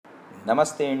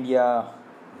नमस्ते इंडिया,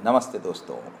 नमस्ते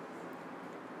दोस्तों।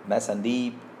 मैं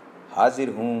संदीप हाजिर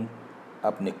हूँ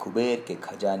अपने कुबेर के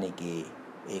खजाने के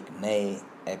एक नए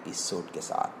एपिसोड के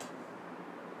साथ।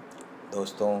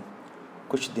 दोस्तों,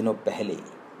 कुछ दिनों पहले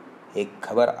एक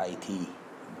खबर आई थी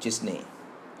जिसने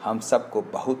हम सबको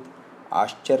बहुत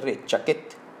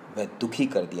आश्चर्यचकित व दुखी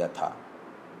कर दिया था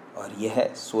और यह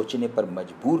सोचने पर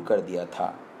मजबूर कर दिया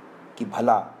था कि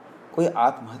भला कोई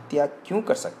आत्महत्या क्यों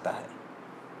कर सकता है।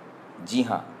 जी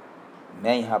हाँ,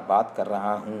 मैं यहाँ बात कर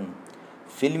रहा हूँ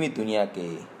फिल्मी दुनिया के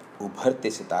उभरते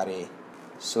सितारे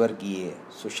स्वर्गीय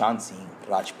सुशांत सिंह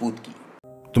राजपूत की।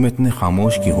 तुम इतने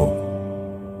खामोश क्यों हो?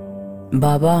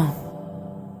 बाबा,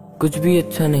 कुछ भी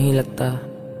अच्छा नहीं लगता।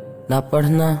 ना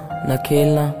पढ़ना, ना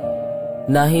खेलना,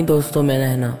 ना ही दोस्तों में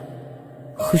रहना।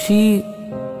 खुशी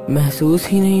महसूस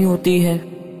ही नहीं होती है।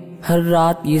 हर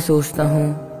रात ये सोचता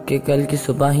हूँ कि कल की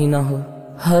सुबह ही ना हो।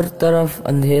 हर तरफ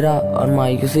अंधेरा और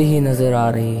मायूसी ही नजर आ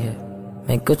रही है।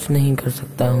 मैं कुछ नहीं कर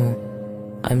सकता हूँ।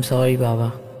 आई एम सॉरी बाबा।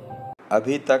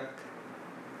 अभी तक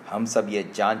हम सब ये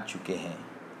जान चुके हैं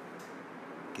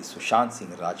कि सुशांत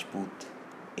सिंह राजपूत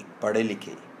एक पढ़े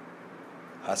लिखे,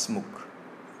 हंसमुख,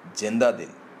 जिंदा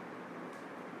दिल,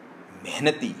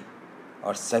 मेहनती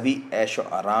और सभी ऐशो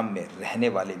आराम में रहने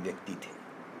वाले व्यक्ति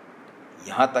थे।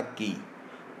 यहाँ तक कि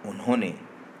उन्होंने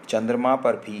चंद्रमा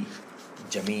पर भी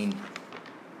जमीन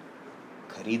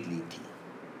खरीद ली थी।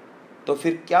 तो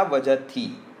फिर क्या वजह थी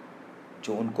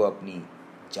जो उनको अपनी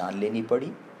जान लेनी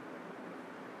पड़ी?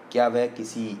 क्या वह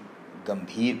किसी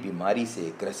गंभीर बीमारी से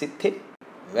ग्रसित थे?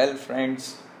 Well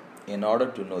friends, in order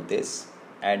to know this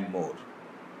and more,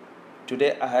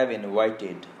 today I have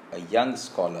invited a young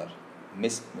scholar,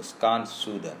 Miss Muskan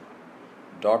Sudan,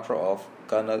 daughter of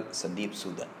Colonel Sandeep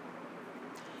Sudan.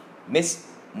 Miss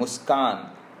Muskan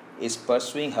is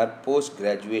pursuing her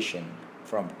post-graduation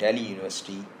from Delhi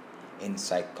University in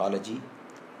psychology,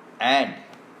 and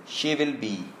she will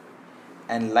be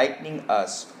enlightening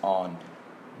us on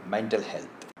mental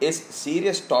health. इस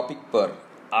serious topic पर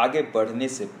आगे बढ़ने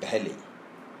से पहले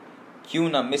क्यों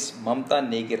ना miss Mamata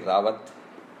नेगिर Rawat,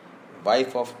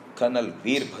 wife of colonel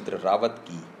Virbhadra Rawat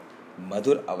की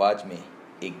मधुर आवाज में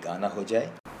एक गाना हो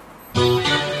जाए।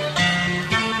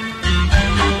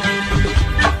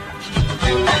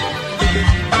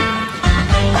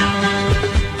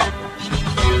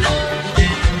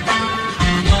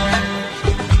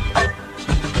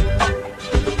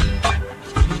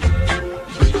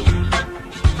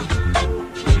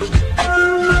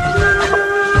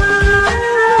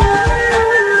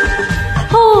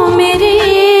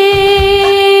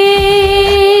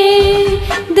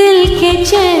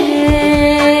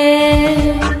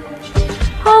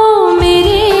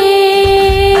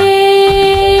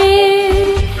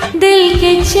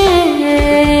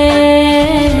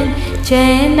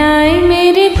 चैन आए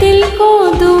मेरे दिल को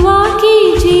दुआ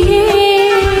कीजिए,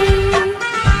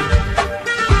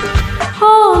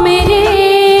 हो मेरे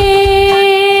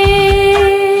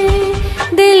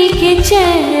दिल के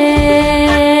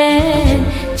चैन,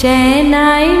 चैन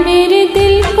आए मेरे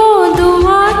दिल को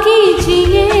दुआ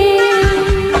कीजिए।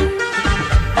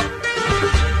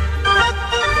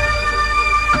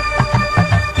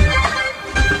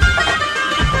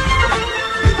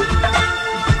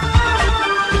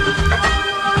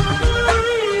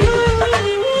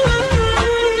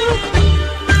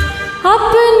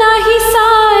 अपना ही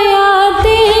साया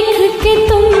देख के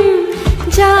तुम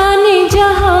जाने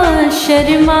जहां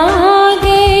शर्मा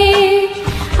गए।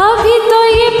 अभी तो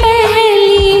ये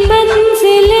पहली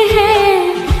मंजिल है,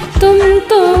 तुम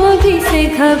तो अभी से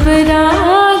घबरा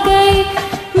गए।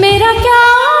 मेरा क्या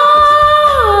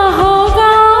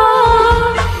होगा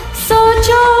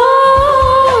सोचो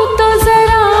तो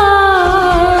जरा,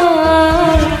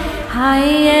 हाय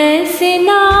ऐसे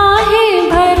ना है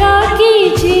भरा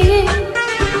कीजिए।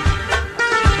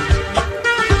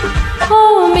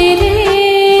 मेरे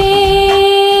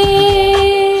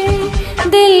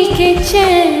दिल के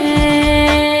चैन,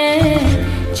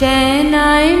 चैन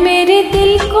आए मेरे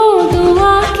दिल को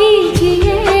दुआ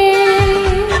कीजिए।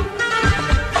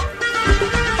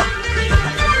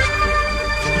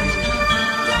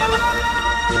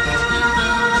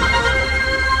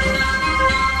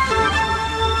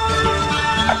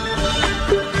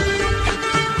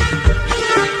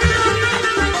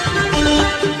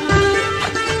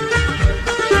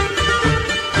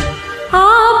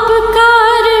 आपका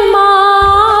अरमा,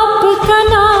 आपका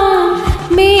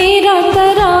नाम, मेरा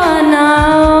तराना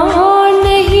और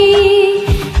नहीं।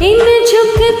 इन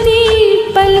झुकती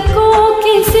पलकों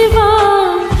के सिवा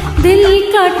दिल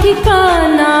का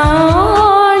ठिकाना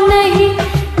और नहीं।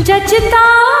 जचता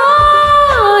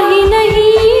ही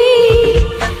नहीं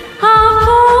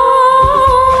आँखों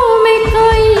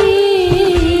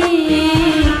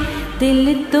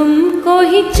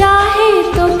कोई चाहे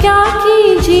तो क्या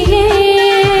कीजिए,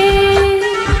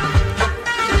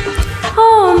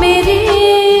 ओ मेरे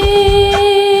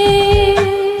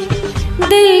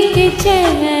दिल के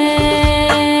चैन,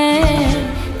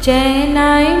 चैन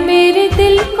आए मेरे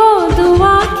दिल को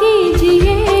दुआ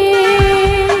कीजिए।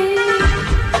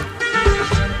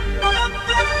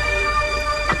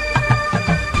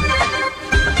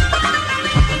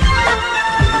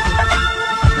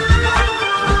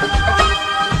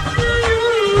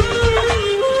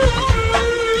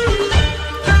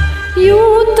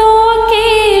 यूं तो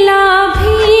अकेला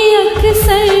भी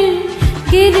अक्सर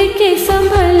गिर के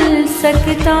संभल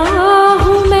सकता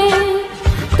हूँ मैं,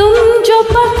 तुम जो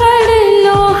पकड़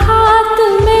लो हाथ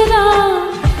मेरा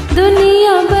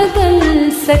दुनिया बदल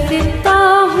सकता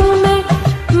हूँ मैं।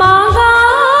 मांगा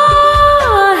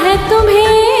है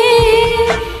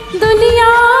तुम्हें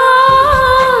दुनिया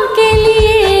के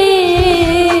लिए,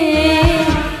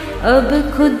 अब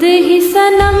खुद ही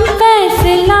सनम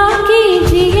फैसला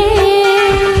कीजिए,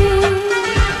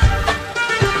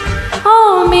 ओ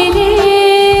मेरे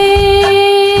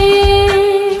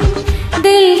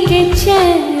दिल के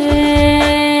चैन,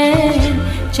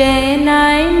 चैन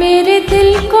आए मेरे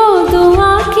दिल को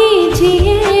दुआ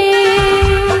कीजिए,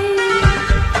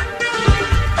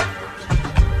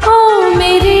 ओ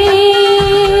मेरे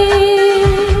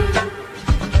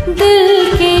दिल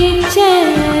के चैन,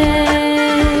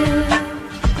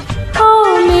 ओ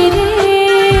मेरे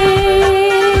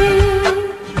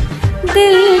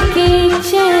दिल के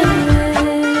चैन।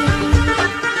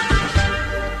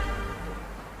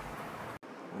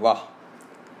 वाह!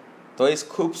 तो इस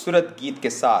खूबसूरत गीत के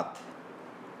साथ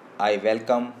I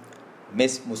welcome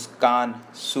miss Muskan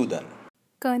Sudan.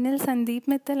 Colonel Sandeep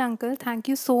Mittal uncle, thank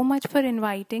you so much for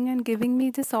inviting and giving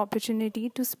me this opportunity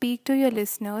to speak to your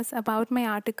listeners about my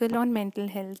article on mental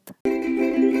health.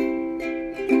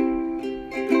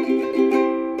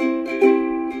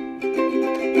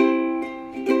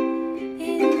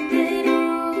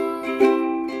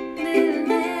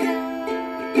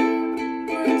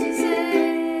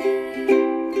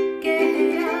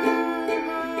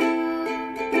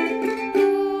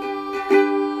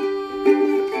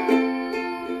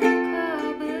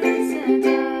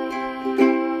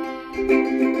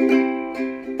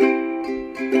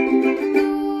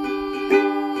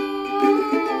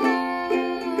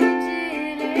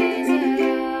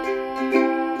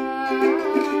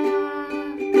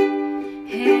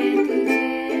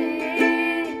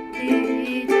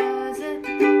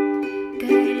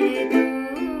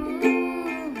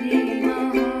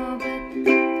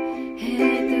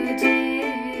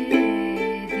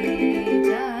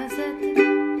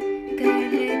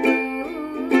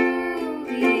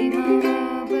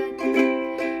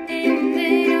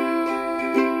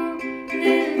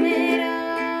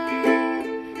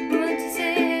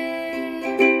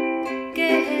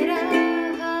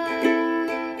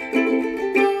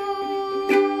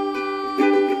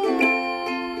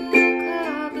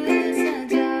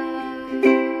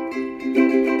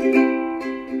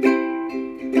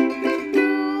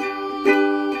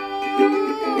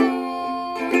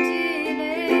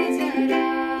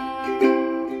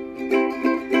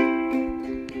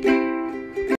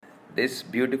 This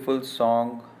beautiful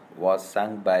song was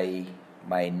sung by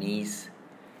my niece,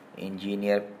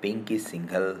 engineer Pinky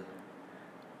Singhal,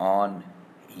 on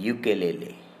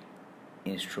ukulele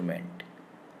instrument.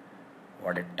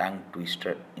 What a tongue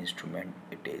twister instrument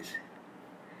it is.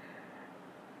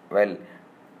 Well,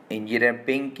 engineer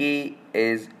Pinky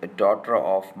is a daughter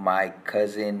of my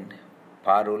cousin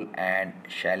Parul and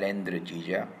Shailendra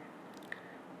Jija.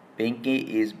 Pinky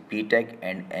is BTech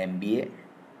and MBA.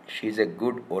 She is a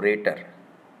good orator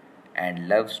and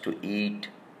loves to eat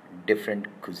different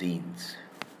cuisines.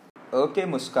 Okay,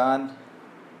 Muskan,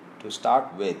 to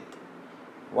start with,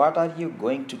 what are you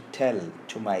going to tell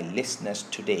to my listeners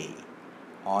today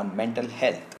on mental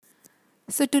health?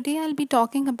 So today I'll be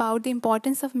talking about the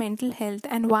importance of mental health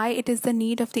and why it is the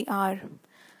need of the hour.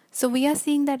 So we are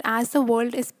seeing that as the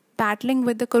world is battling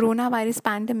with the coronavirus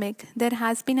pandemic, there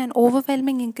has been an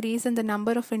overwhelming increase in the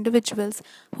number of individuals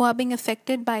who are being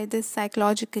affected by this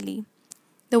psychologically.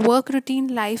 The work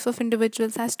routine life of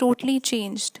individuals has totally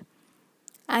changed,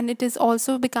 and it is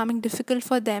also becoming difficult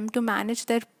for them to manage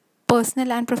their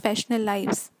personal and professional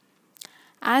lives.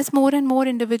 As more and more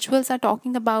individuals are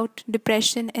talking about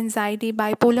depression, anxiety,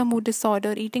 bipolar mood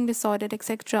disorder, eating disorder,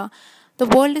 etc., the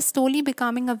world is slowly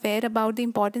becoming aware about the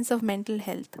importance of mental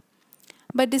health.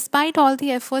 But despite all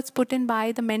the efforts put in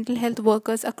by the mental health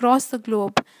workers across the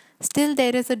globe, still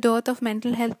there is a dearth of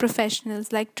mental health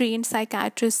professionals like trained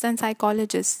psychiatrists and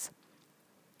psychologists.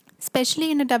 Especially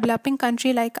in a developing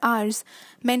country like ours,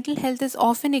 mental health is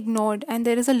often ignored and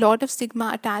there is a lot of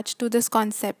stigma attached to this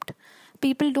concept.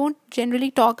 People don't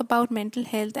generally talk about mental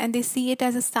health and they see it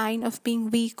as a sign of being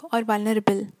weak or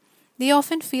vulnerable. They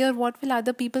often fear what will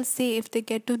other people say if they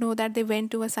get to know that they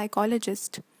went to a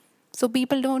psychologist. So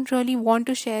people don't really want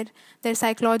to share their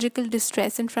psychological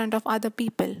distress in front of other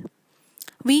people.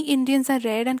 We Indians are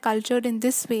reared and cultured in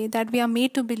this way that we are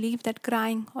made to believe that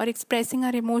crying or expressing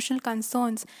our emotional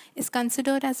concerns is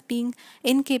considered as being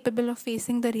incapable of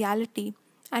facing the reality,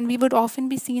 and we would often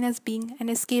be seen as being an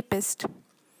escapist.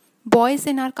 Boys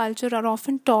in our culture are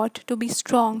often taught to be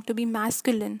strong, to be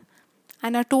masculine,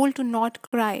 and are told to not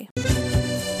cry.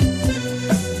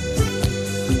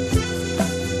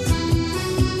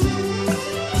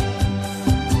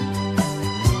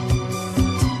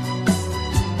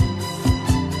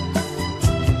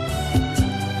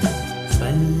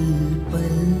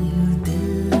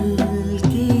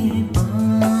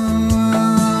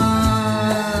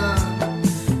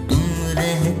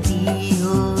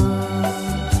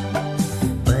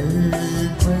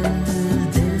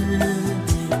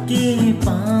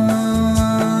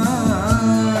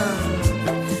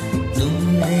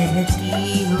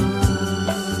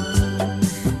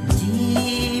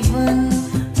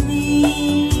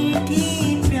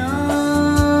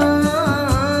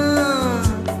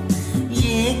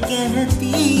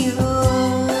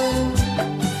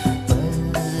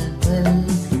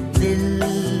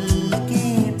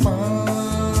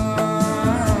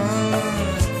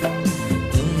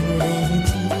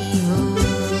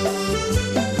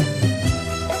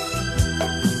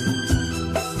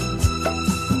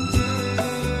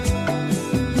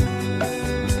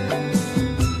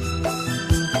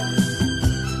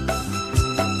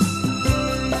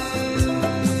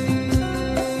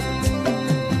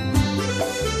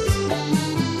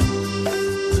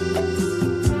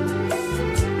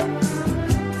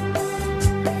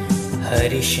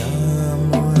 हर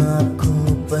शाम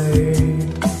आँखों पर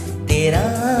तेरा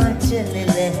चल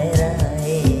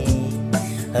लहराए,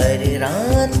 हर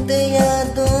रात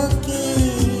यादों की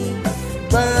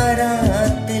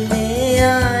बारात ले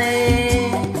आए।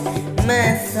 मैं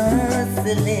सांस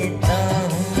लेता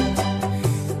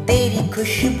हूँ तेरी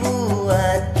खुशबू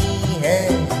आती है,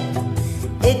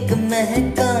 एक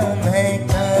महका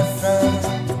महका सा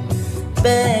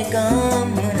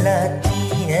पैगाम लाती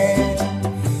है।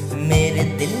 मेरे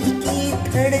दिल की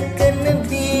धड़कन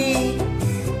भी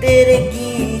तेरे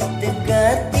गीत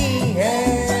गाती है।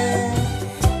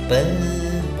 पल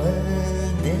पल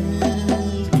दिल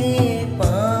के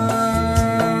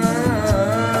पास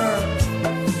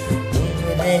तुम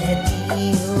रहती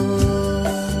हो,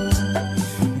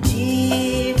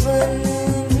 जीवन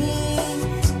में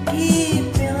भी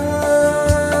प्यार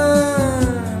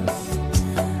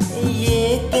ये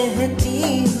कहती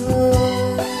हो।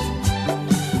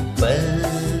 पल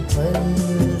पल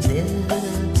दिल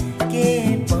के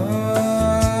पास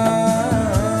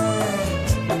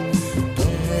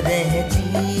तुम रहती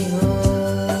हो।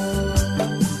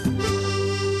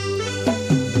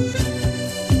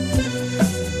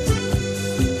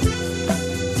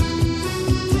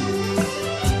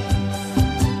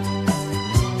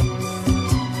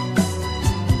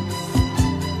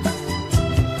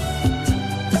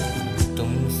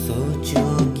 तुम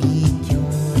सोचोगी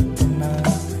क्यों इतना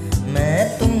मैं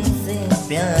तुमसे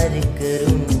प्यार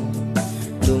करूं,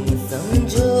 तुम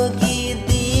समझोगी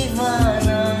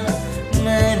दीवाना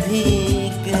मैं भी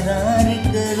इकरार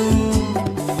करूं।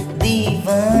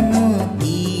 दीवानों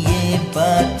की ये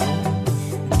बातें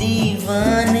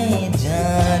दीवाने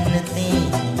जानते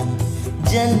हैं,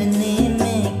 जलने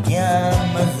में क्या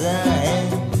मजा है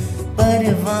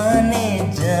परवाने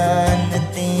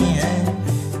जानते हैं।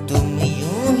 तुम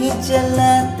यूं ही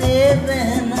चलाते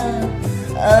रहना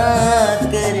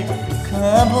आकर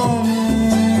ख्वाबों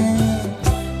में,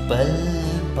 पल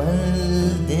पल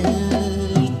दिल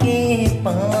के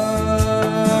पास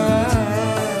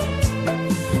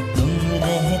तुम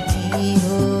रहती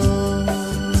हो।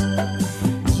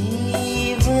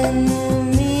 जीवन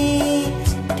में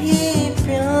भी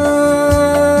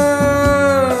प्यार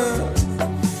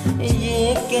ये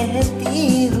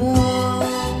कहती हो।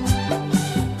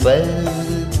 पल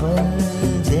पल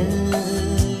दिल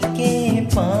के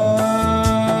पास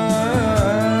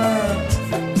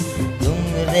तुम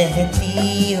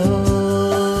रहती हो।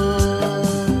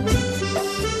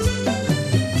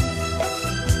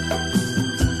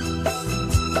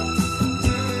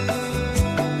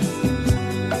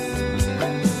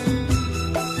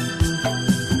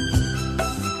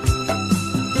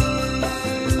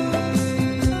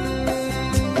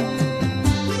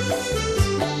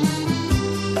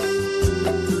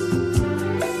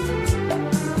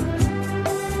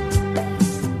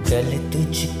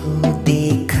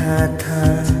 लिखा था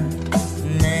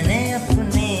मैंने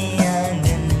अपने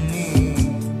आंगन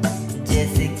में,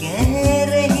 जैसे कह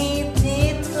रही थी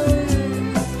तुम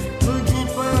मुझे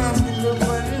बांध लो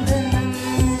बंधन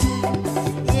में।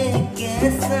 ये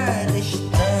कैसा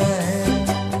रिश्ता है,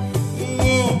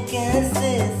 ये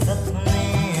कैसे सपने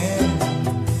हैं,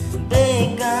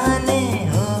 बेगाने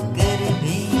होकर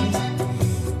भी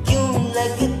क्यों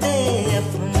लगते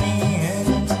अपने हैं।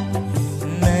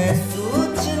 मैं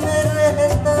सोच में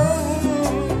रहता हूँ,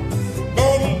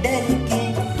 डर डर के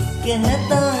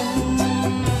कहता हूँ,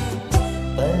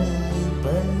 पल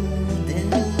पल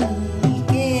दिल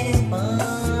के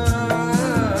पास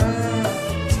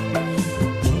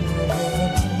तुम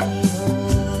रहती हो।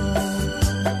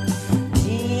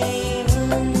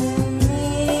 जीवन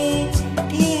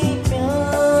मीठी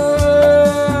प्यार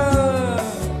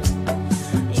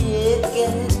ये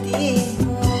कहती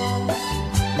हो,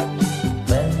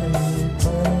 पल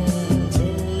पल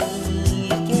दिल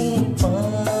के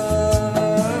पास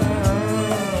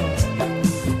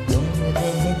तुम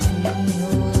रहती हो।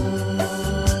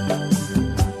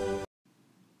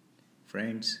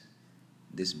 Friends,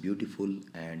 this beautiful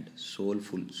and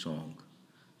soulful song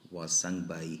was sung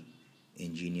by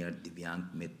engineer Divyang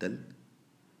Mittal,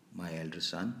 my elder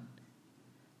son.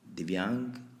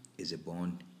 Divyang is a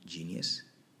born genius.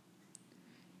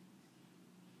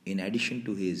 In addition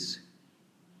to his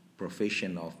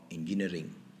profession of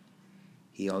engineering,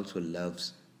 he also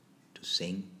loves to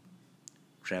sing,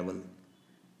 travel,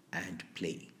 and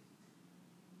play.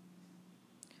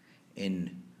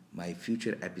 In my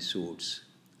future episodes,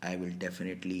 I will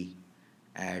definitely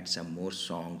add some more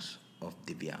songs of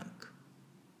Divyang.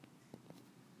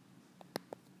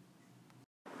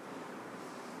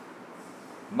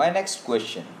 My next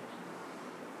question: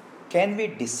 can we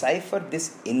decipher this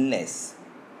illness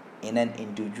in an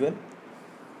individual?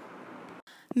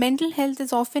 Mental health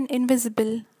is often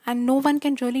invisible, and no one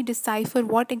can really decipher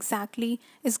what exactly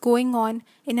is going on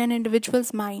in an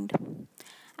individual's mind.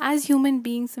 As human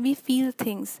beings, we feel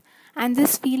things, and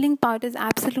this feeling part is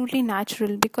absolutely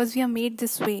natural because we are made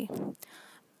this way.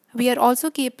 We are also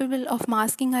capable of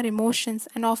masking our emotions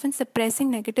and often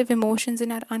suppressing negative emotions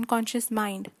in our unconscious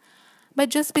mind. But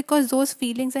just because those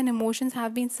feelings and emotions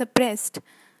have been suppressed,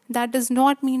 that does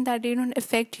not mean that they don't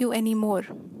affect you anymore.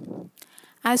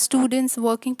 As students,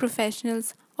 working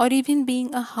professionals, or even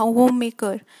being a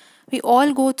homemaker, we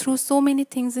all go through so many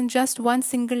things in just one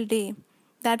single day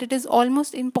that it is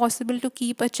almost impossible to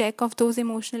keep a check of those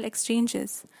emotional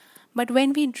exchanges. But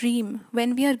when we dream,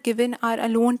 when we are given our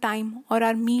alone time or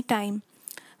our me time,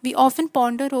 we often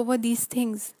ponder over these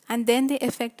things and then they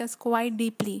affect us quite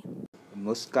deeply.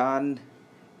 मुस्कान,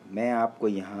 मैं आपको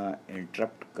यहाँ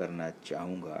interrupt करना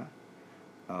चाहूँगा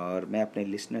और मैं अपने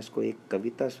listeners को एक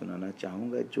कविता सुनाना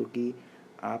चाहूँगा जो कि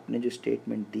आपने जो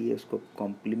स्टेटमेंट दी है उसको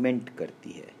कॉम्प्लीमेंट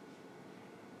करती है।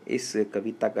 इस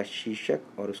कविता का शीर्षक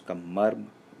और उसका मर्म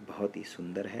बहुत ही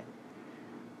सुंदर है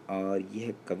और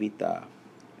यह कविता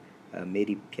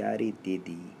मेरी प्यारी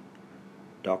दीदी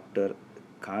डॉक्टर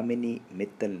कामिनी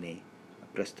मित्तल ने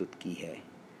प्रस्तुत की है।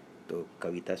 तो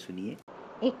कविता सुनिए।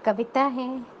 एक कविता है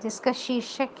जिसका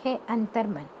शीर्षक है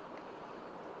अंतर्मन।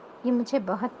 ये मुझे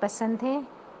बहुत पसंद है,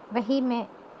 वही मैं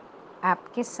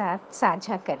आपके साथ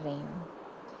साझा कर रही हूँ।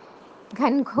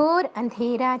 घनघोर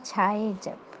अंधेरा छाए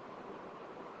जब,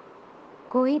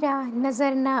 कोई राह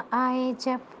नजर न आए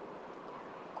जब,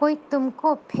 कोई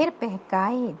तुमको फिर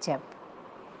बहकाए जब,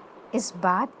 इस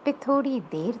बात पे थोड़ी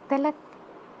देर तलक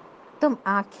तुम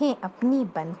आंखें अपनी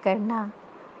बंद करना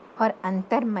और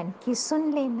अंतर्मन की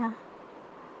सुन लेना।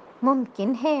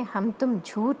 मुमकिन है हम तुम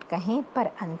झूठ कहें पर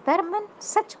अंतर्मन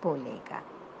सच बोलेगा।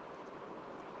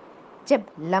 जब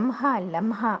लम्हा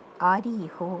लम्हा आरी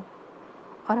हो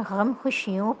और गम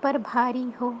खुशियों पर भारी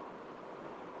हो,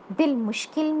 दिल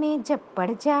मुश्किल में जब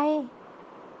पड़ जाए,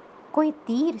 कोई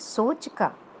तीर सोच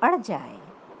का अड़ जाए,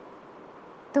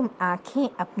 तुम आंखें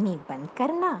अपनी बंद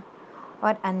करना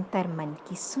और अंतर्मन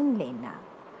की सुन लेना।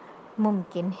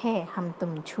 मुमकिन है हम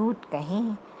तुम झूठ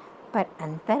कहें पर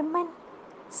अंतर्मन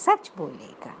सच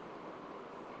बोलेगा।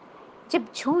 जब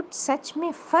झूठ सच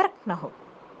में फर्क न हो,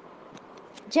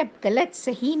 जब गलत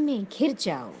सही में घिर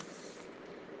जाओ,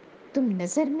 तुम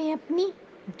नजर में अपनी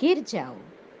गिर जाओ,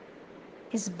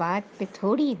 इस बात पे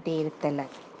थोड़ी देर तलक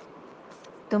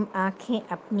तुम आंखें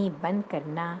अपनी बंद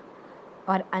करना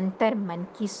और अंतर मन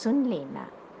की सुन लेना।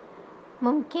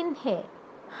 मुमकिन है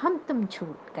हम तुम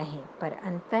झूठ कहें पर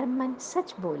अंतर मन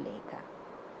सच बोलेगा।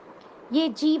 ये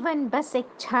जीवन बस एक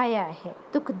छाया है,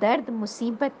 दुख दर्द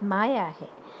मुसीबत माया है।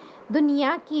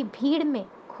 दुनिया की भीड़ में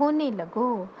खोने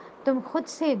लगो, तुम खुद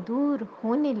से दूर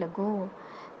होने लगो।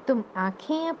 तुम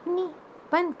आंखें अपनी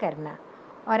बंद करना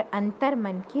और अंतर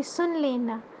मन की सुन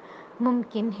लेना।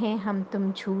 मुमकिन है हम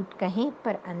तुम झूठ कहें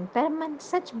पर अंतर मन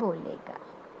सच बोलेगा।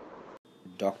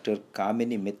 डॉक्टर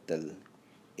कामिनी मित्तल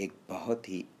एक बहुत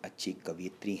ही अच्छी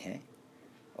कवयित्री हैं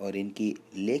और इनकी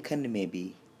लेखन में भी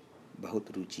बहुत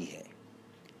रुचि है।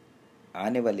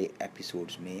 आने वाले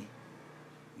एपिसोड्स में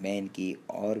मैं इनकी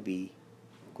और भी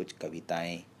कुछ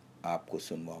कविताएं आपको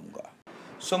सुनवाऊंगा।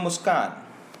 So Muskan,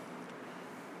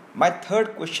 my third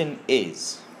question is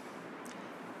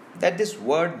that this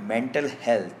word mental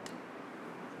health,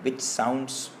 which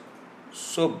sounds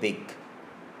so big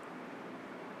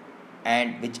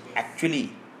and which actually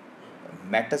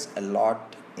matters a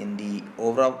lot in the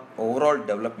overall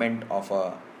development of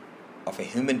a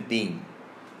human being.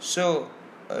 So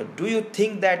do you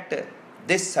think that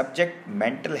this subject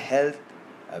mental health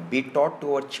be taught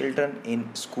to our children in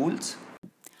schools?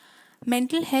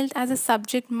 Mental health as a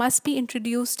subject must be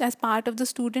introduced as part of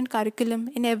the student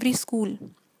curriculum in every school.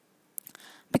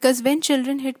 Because when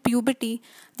children hit puberty,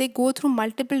 they go through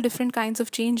multiple different kinds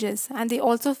of changes, and they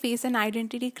also face an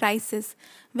identity crisis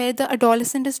where the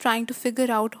adolescent is trying to figure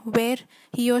out where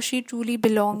he or she truly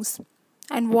belongs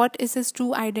and what is his true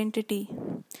identity.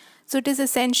 So it is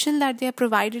essential that they are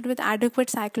provided with adequate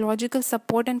psychological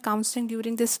support and counseling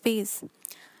during this phase.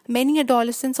 Many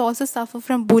adolescents also suffer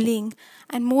from bullying,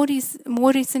 and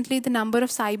more recently the number of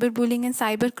cyberbullying and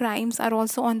cyber crimes are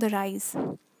also on the rise.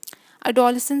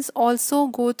 Adolescents also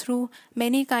go through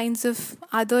many kinds of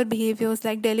other behaviors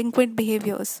like delinquent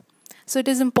behaviors. So it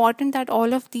is important that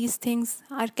all of these things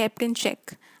are kept in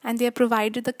check and they are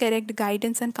provided the correct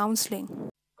guidance and counseling.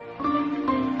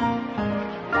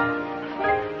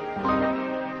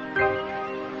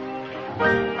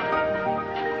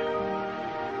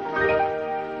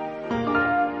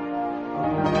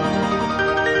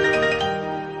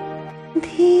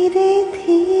 धीरे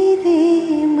धीरे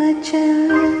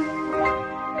मचल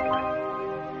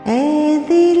ऐ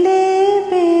दिले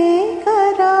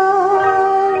बेकरार,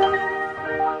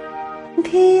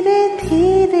 धीरे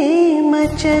धीरे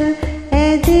मचल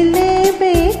ऐ दिले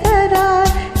बेकरार,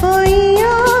 कोई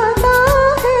आता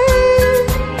है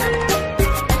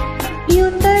यूं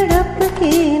तड़प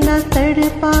के न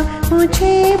तड़पा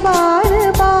मुझे बार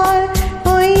बार,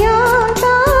 कोई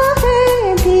आता है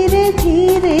धीरे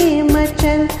धीरे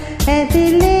मचल ऐ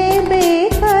दिले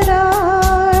बेकरार।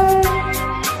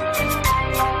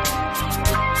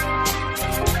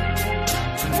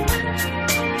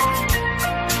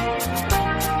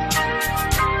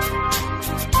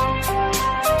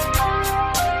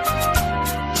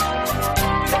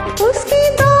 उसके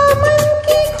दामन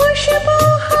की खुशबू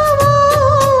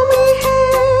हवाओं में है,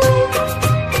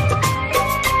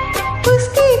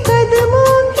 उसके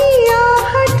कदमों की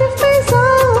आहट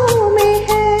फिजाओं में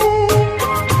है,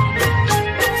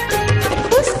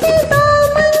 उसके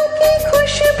दामन की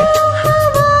खुशबू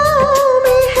हवाओं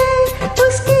में है,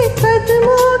 उसके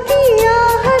कदमों की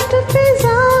आहट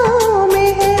फिजाओं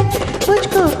में है।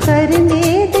 मुझको करने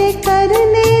दे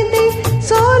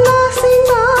 16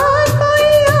 सिंगार,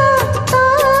 कोई आता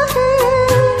है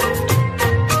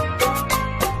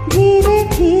धीरे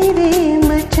धीरे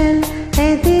मचल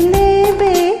ऐ दिले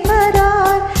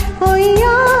बेकरार, कोई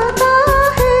आता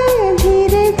है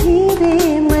धीरे धीरे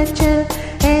मचल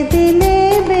ऐ दिले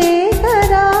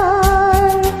बेकरार।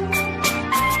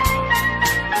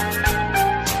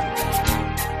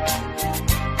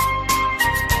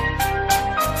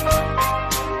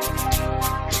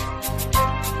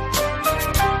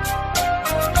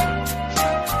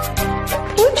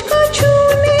 मुझको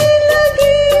छूने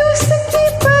लगी उसकी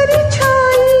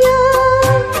परछाइयाँ,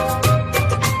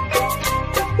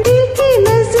 दिल के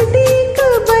नजदीक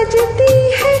बजती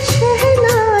है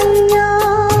शहनाइयाँ।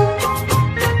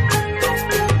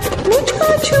 मुझको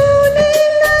छूने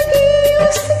लगी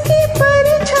उसकी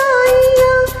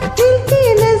परछाइयाँ, दिल के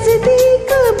नजदीक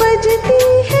बजती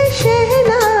है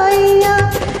शहनाइयाँ।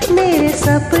 मेरे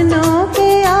सपनों के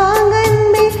आंगन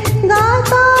में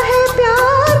गाता है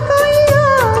प्यार, कोई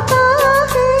आता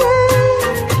है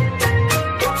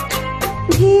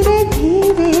धीरे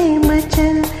धीरे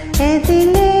मचल ऐ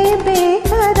दिले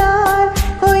बेकरार,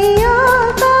 कोई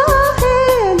आता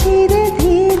है धीरे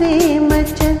धीरे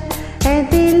मचल ऐ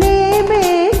दिले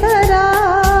बेकरार।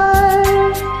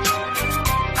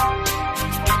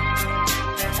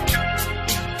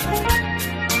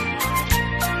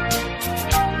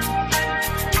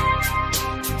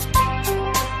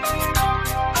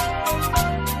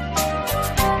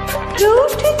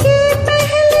 रूठ के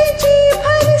पहले जी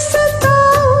भर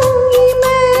सताऊंगी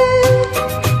मैं,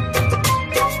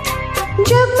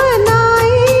 जब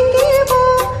मनाएंगे वो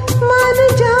मान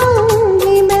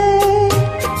जाऊंगी मैं।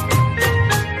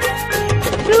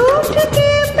 रूठ के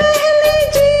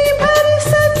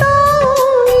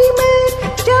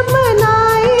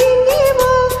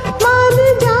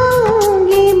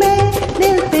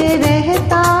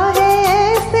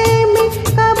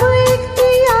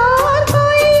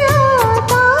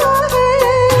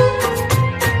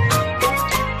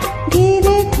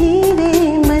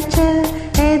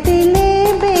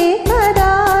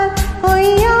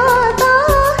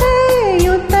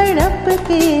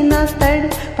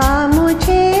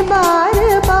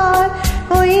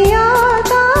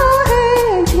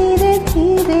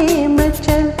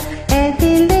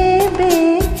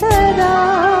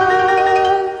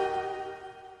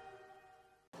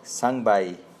sung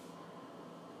by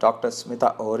Dr.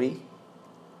 Smita Ohri,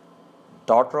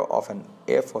 daughter of an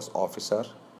Air Force officer.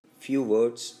 Few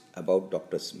words about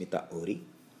Dr. Smita Ohri.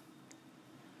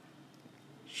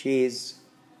 She is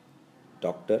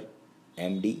Dr.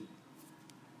 MD,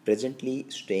 presently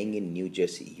staying in New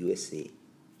Jersey, USA,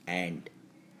 and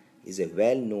is a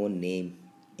well-known name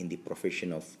in the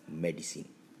profession of medicine.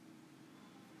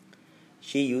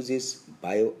 She uses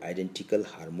bioidentical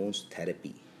hormones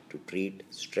therapy to treat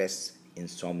stress,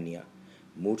 insomnia,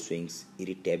 mood swings,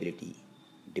 irritability,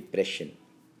 depression,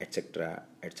 etc.,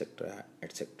 etc.,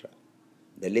 etc.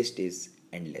 The list is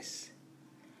endless.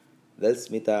 Well,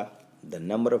 Smita, the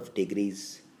number of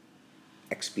degrees,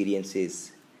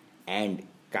 experiences, and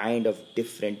kind of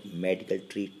different medical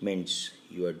treatments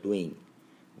you are doing,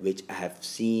 which I have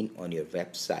seen on your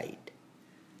website,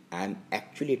 I am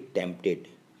actually tempted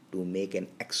to make an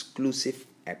exclusive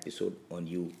episode on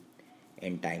you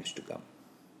in times to come.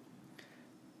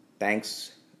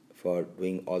 Thanks for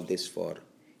doing all this for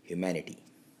humanity.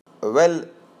 Well,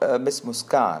 Miss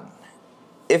Muskan,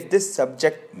 if this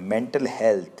subject, mental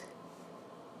health,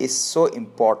 is so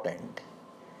important,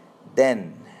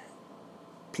 then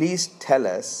please tell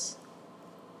us,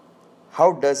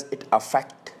 how does it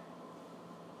affect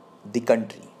the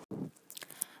country?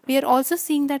 We are also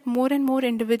seeing that more and more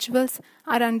individuals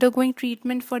are undergoing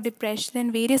treatment for depression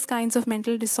and various kinds of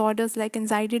mental disorders like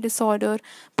anxiety disorder,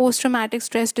 post-traumatic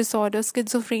stress disorder,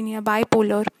 schizophrenia,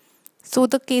 bipolar. So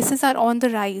the cases are on the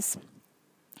rise.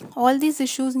 All these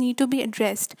issues need to be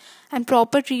addressed, and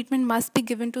proper treatment must be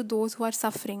given to those who are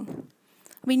suffering.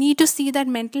 We need to see that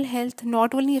mental health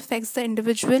not only affects the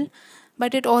individual,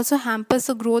 but it also hampers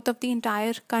the growth of the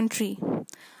entire country.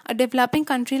 A developing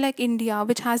country like India,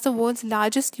 which has the world's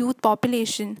largest youth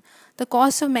population, the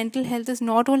cost of mental health is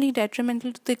not only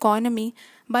detrimental to the economy,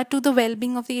 but to the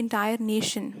well-being of the entire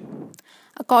nation.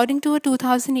 According to a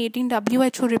 2018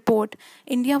 WHO report,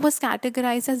 India was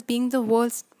categorized as being the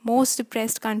world's most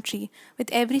depressed country, with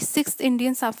every sixth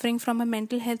Indian suffering from a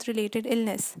mental health related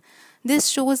illness. This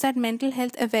shows that mental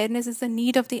health awareness is the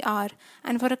need of the hour,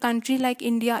 and for a country like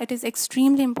India, it is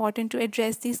extremely important to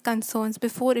address these concerns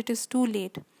before it is too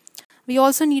late. We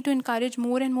also need to encourage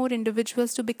more and more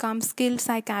individuals to become skilled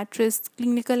psychiatrists,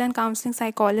 clinical and counseling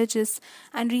psychologists,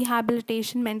 and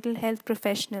rehabilitation mental health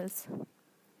professionals.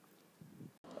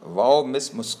 Wow, Miss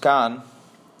Muskan,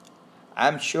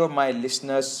 I'm sure my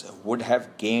listeners would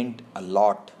have gained a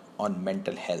lot on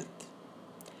mental health.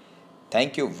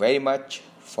 Thank you very much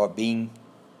for being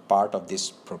part of this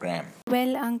program.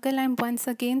 Well, Uncle, I'm once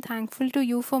again thankful to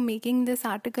you for making this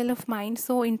article of mine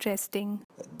so interesting.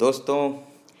 दोस्तों,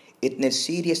 इतने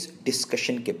serious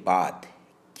discussion के बाद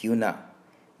क्यों ना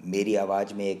मेरी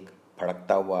आवाज़ में एक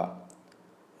फड़कता हुआ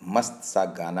मस्त सा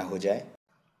गाना हो जाए।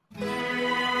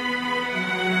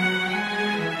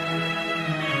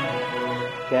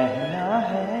 कहना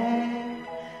है,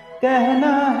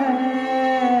 कहना है,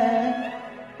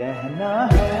 कहना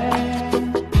है,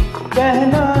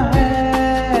 कहना है,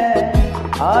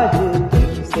 आज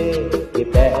तुमसे ये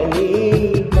पहली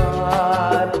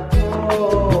बार हो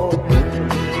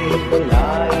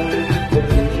बुलाई जीवन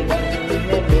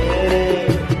में मेरे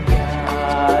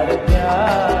प्यार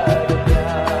प्यार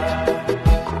प्यार।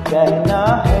 कहना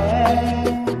है,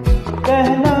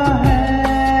 कहना है,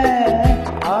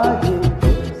 आज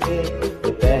तुमसे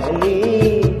ये पहली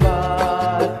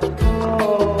बार हो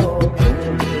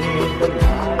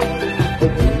बुलाई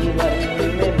जीवन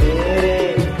में मेरे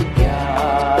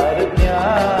प्यार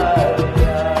प्यार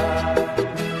प्यार।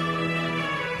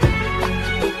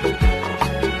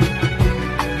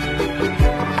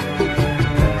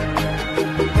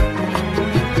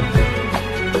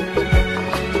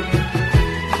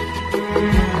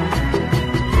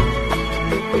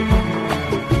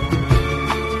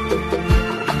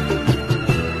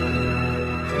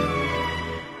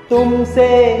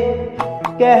 तुमसे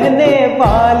कहने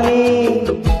वाली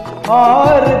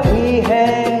और भी है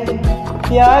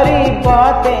प्यारी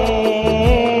बातें,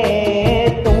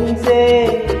 तुमसे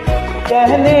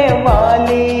कहने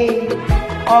वाली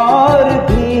और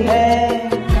भी है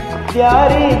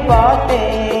प्यारी बातें।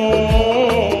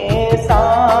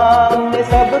 सामने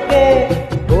सबके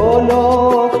बोलो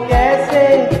कैसे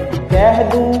कह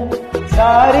दूं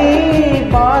सारी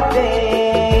बातें,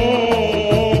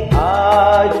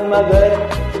 आज मगर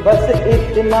बस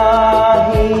इतना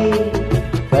ही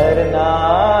करना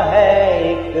है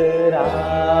इकरार।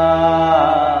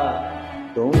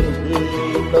 तुम ही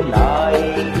तो लाई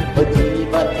हो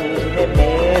जीवन में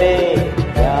मेरे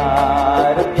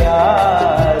प्यार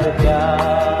प्यार प्यार।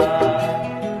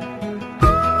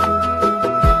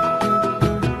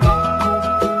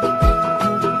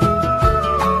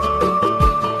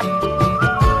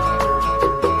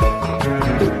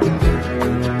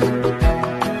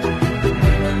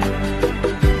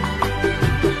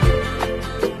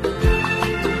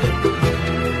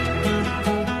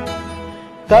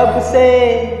 कब से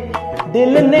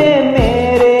दिल ने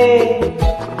मेरे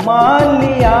मान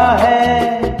लिया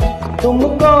है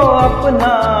तुमको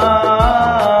अपना,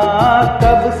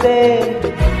 कब से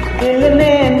दिल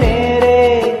ने मेरे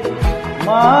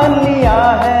मान लिया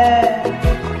है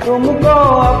तुमको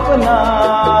अपना।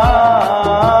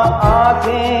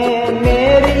 आंखें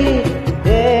मेरी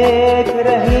देख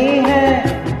रही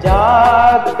हैं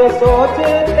जागते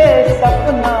सोचते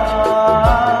सपना,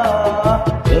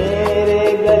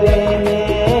 मेरे गले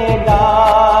में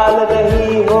डाल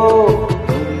रही हो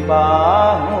तुम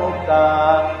बाहों का।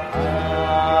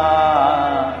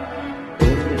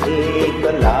 तुम एक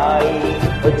लाई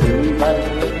हो जीवन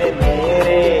में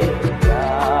मेरे,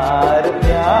 प्यार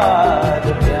प्यार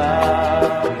प्यार।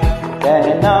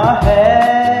 कहना है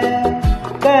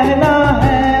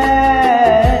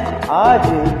आज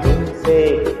तुमसे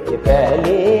ये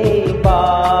पहली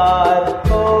बार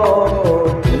हो।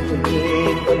 तुम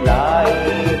एक लाई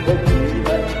हो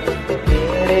जीवन में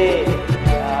मेरे,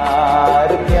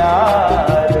 प्यार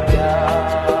प्यार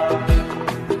प्यार।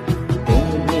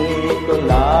 तुम एक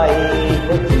लाई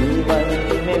हो जीवन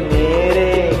में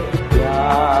मेरे,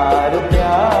 प्यार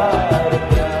प्यार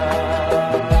प्यार।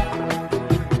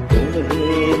 तुम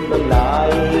एक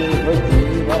लाई हो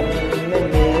जीवन में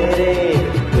मेरे,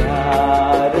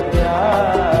 प्यार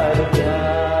प्यार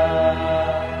प्यार।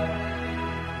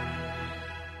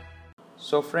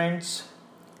 So friends,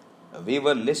 we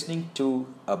were listening to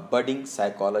a budding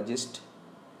psychologist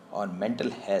on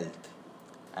mental health,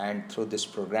 and through this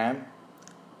program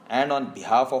and on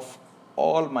behalf of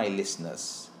all my listeners,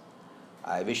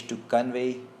 I wish to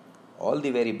convey all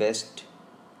the very best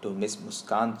to Miss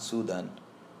Muskan Sudan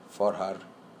for her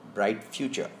bright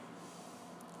future.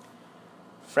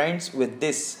 Friends, with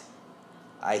this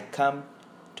I come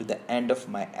to the end of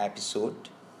my episode.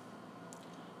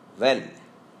 Well,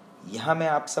 यहाँ मैं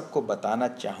आप सबको बताना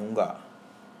चाहूँगा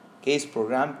कि इस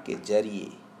programme के जरिए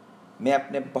मैं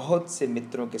अपने बहुत से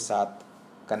मित्रों के साथ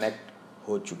कनेक्ट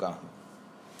हो चुका हूँ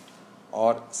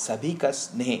और सभी का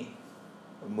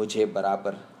स्नेह मुझे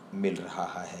बराबर मिल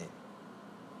रहा है।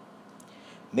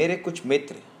 मेरे कुछ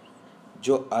मित्र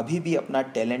जो अभी भी अपना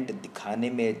टैलेंट दिखाने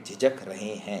में झिझक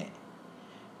रहे हैं,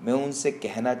 मैं उनसे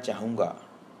कहना चाहूँगा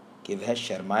कि वह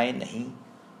शर्माए नहीं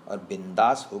और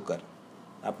बिंदास होकर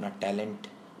अपना टैलेंट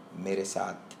मेरे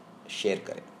साथ शेयर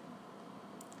करें।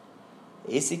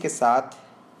 इसी के साथ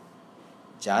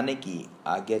जाने की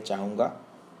आज्ञा चाहूँगा।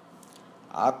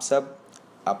 आप सब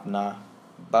अपना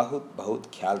बहुत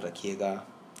बहुत ख्याल रखिएगा।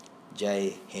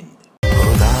 जय हिंद।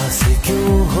 उदास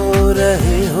क्यों हो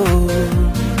रहे हो,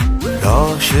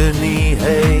 रोशनी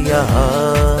है यहाँ,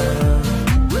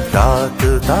 रात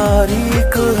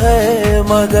तारीख है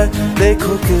मगर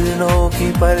देखो किरणों की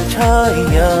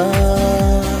परछाइयाँ।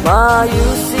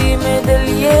 मायूसी में दिल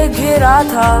ये घिरा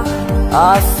था,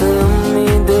 आस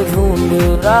उम्मीद ढूंढ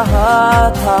रहा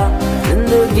था,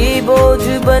 जिंदगी बोझ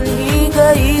बन ही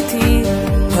गई थी,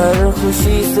 हर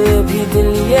खुशी से भी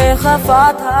दिल ये खफा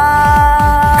था।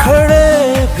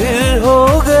 खड़े फिर हो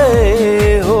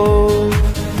गए हो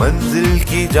मंजिल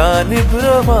की जानिब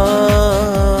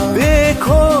रवां,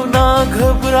 देखो ना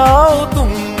घबराओ तुम,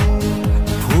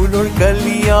 फूल और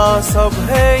कलियां सब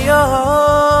है यहाँ।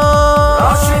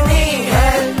 रोशनी है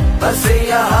बस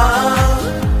यहाँ,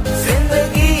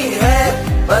 जिंदगी है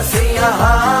बस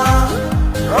यहाँ।